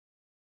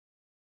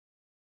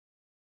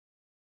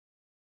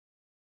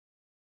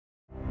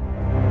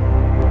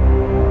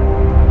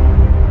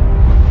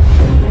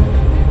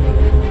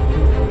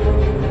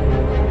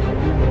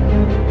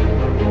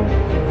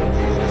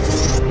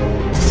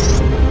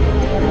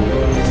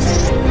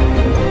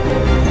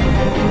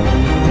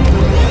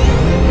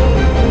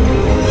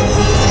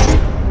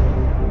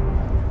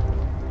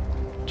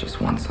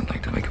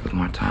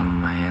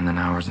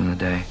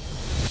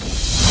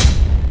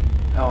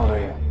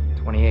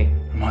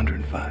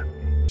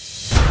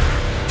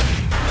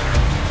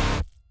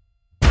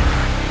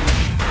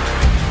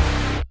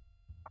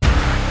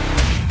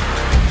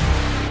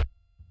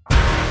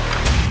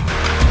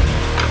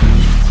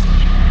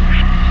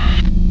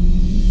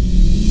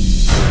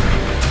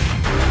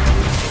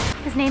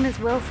His name is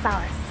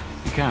Salas.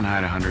 You can't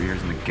hide 100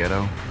 years in the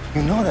ghetto.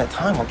 You know that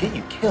time will get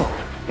you killed.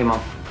 Hey,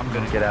 Mom, I'm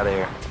gonna get out of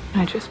here.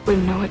 I just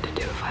wouldn't know what to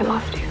do if I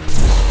lost you.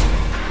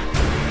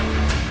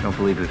 I don't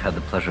believe we've had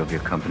the pleasure of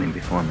your company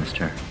before,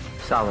 Mr.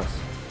 Salas.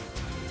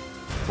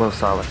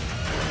 Salas.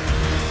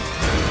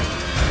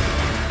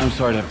 I'm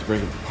sorry to have to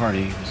break up the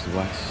party, Mr.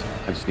 Weiss.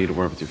 I just need a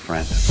word with your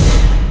friend.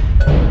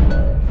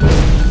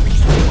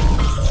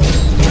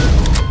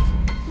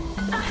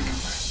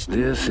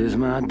 This is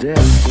my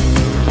destiny.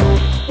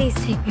 Please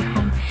take me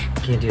home.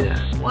 Can't do that.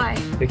 Why?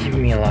 You're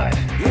keeping me alive.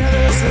 Yeah,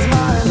 this is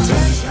my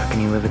intention. How can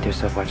you live with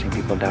yourself watching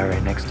people die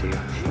right next to you?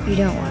 You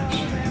don't watch.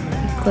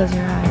 You close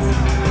your eyes.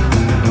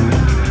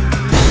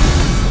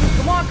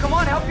 Come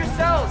on, help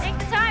yourselves. Take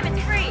the time,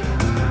 it's free.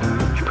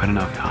 You put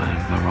enough time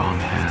in the wrong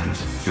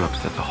hands, you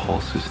upset the whole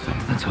system.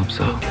 Let's hope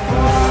so.